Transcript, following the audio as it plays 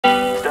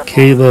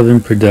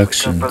K11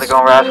 Productions. Really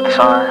gonna rise with the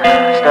sun.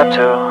 Step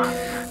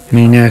 2.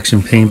 Main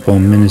Action Paintball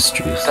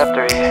Ministries. Step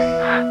 3.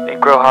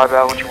 Think real hard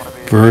about what you want to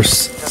be.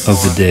 Verse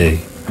of the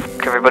day.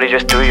 Everybody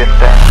just do your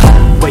thing.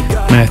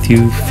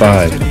 Matthew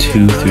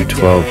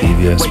 5:2-12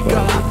 EVS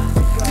Bible.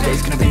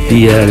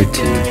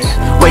 Beatitudes.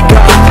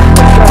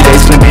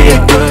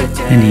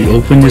 And he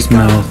opened his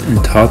mouth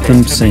and taught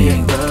them,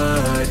 saying,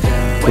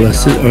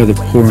 Blessed are the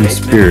poor in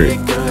spirit,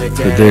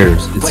 for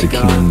theirs is the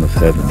kingdom of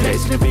heaven.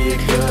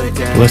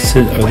 Blessed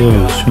are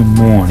those who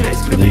mourn,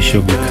 for they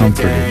shall be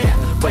comforted.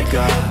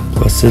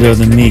 Blessed are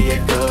the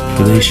meek,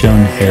 for they shall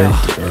inherit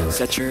the earth.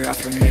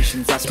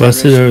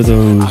 Blessed are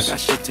those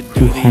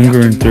who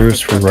hunger and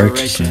thirst for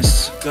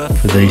righteousness,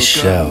 for they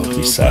shall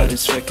be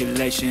satisfied.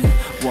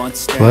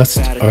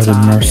 Blessed are the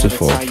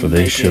merciful, for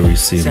they shall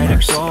receive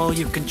mercy.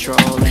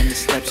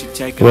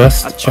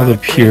 Blessed are the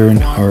pure in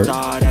heart,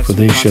 for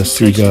they shall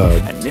see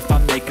God.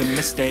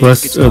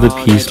 Blessed are the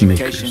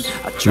peacemakers,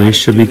 for they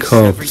shall be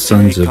called the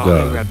sons of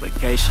God.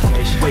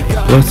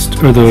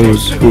 Blessed are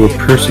those who are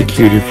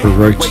persecuted for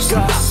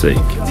righteousness'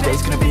 sake,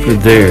 for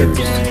theirs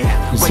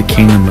is the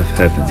kingdom of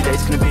heaven.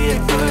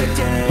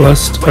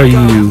 Blessed are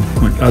you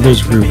when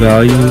others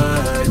revile you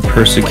and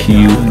persecute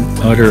you and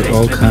utter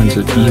all kinds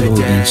of evil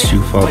against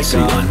you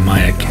falsely on my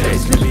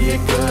account.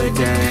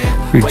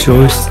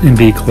 Rejoice and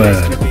be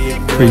glad,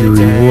 for your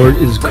reward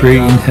is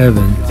great in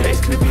heaven,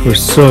 for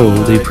so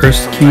they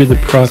persecuted the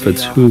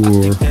prophets who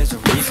were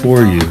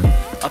before you.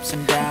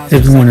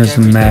 Everyone has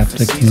a map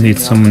that can lead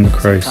someone to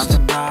Christ.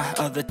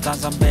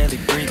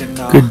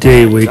 Good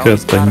Day, Wake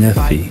Up by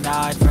Nephi.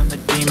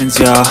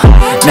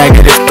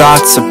 Negative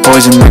thoughts are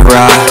poison the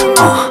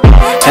ride.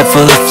 Head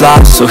full of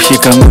flies, so here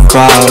come the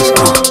clouds.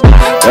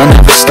 They'll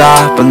never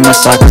stop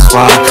unless I can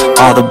swap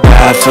all the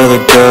bad for the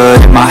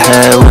good in my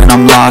head when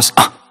I'm lost.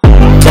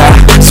 Yeah,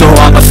 so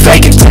I'ma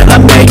fake it till I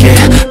make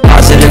it.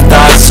 Positive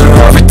thoughts are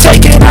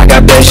overtaken, I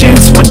got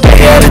patience. One day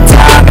at a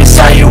time, it's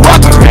how you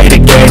operate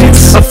a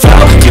cadence. I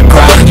flow, you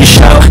grow, you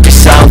show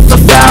yourself a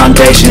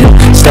foundation.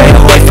 Stay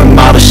away from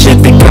all the shit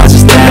because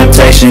it's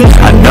temptation.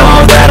 I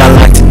know that I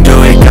like to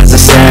do it cause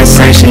it's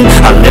sensation.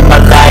 I live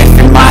my life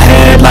in my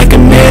head like a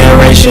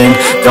narration.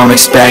 Don't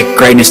expect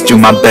greatness, do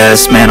my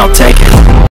best, man, I'll take it.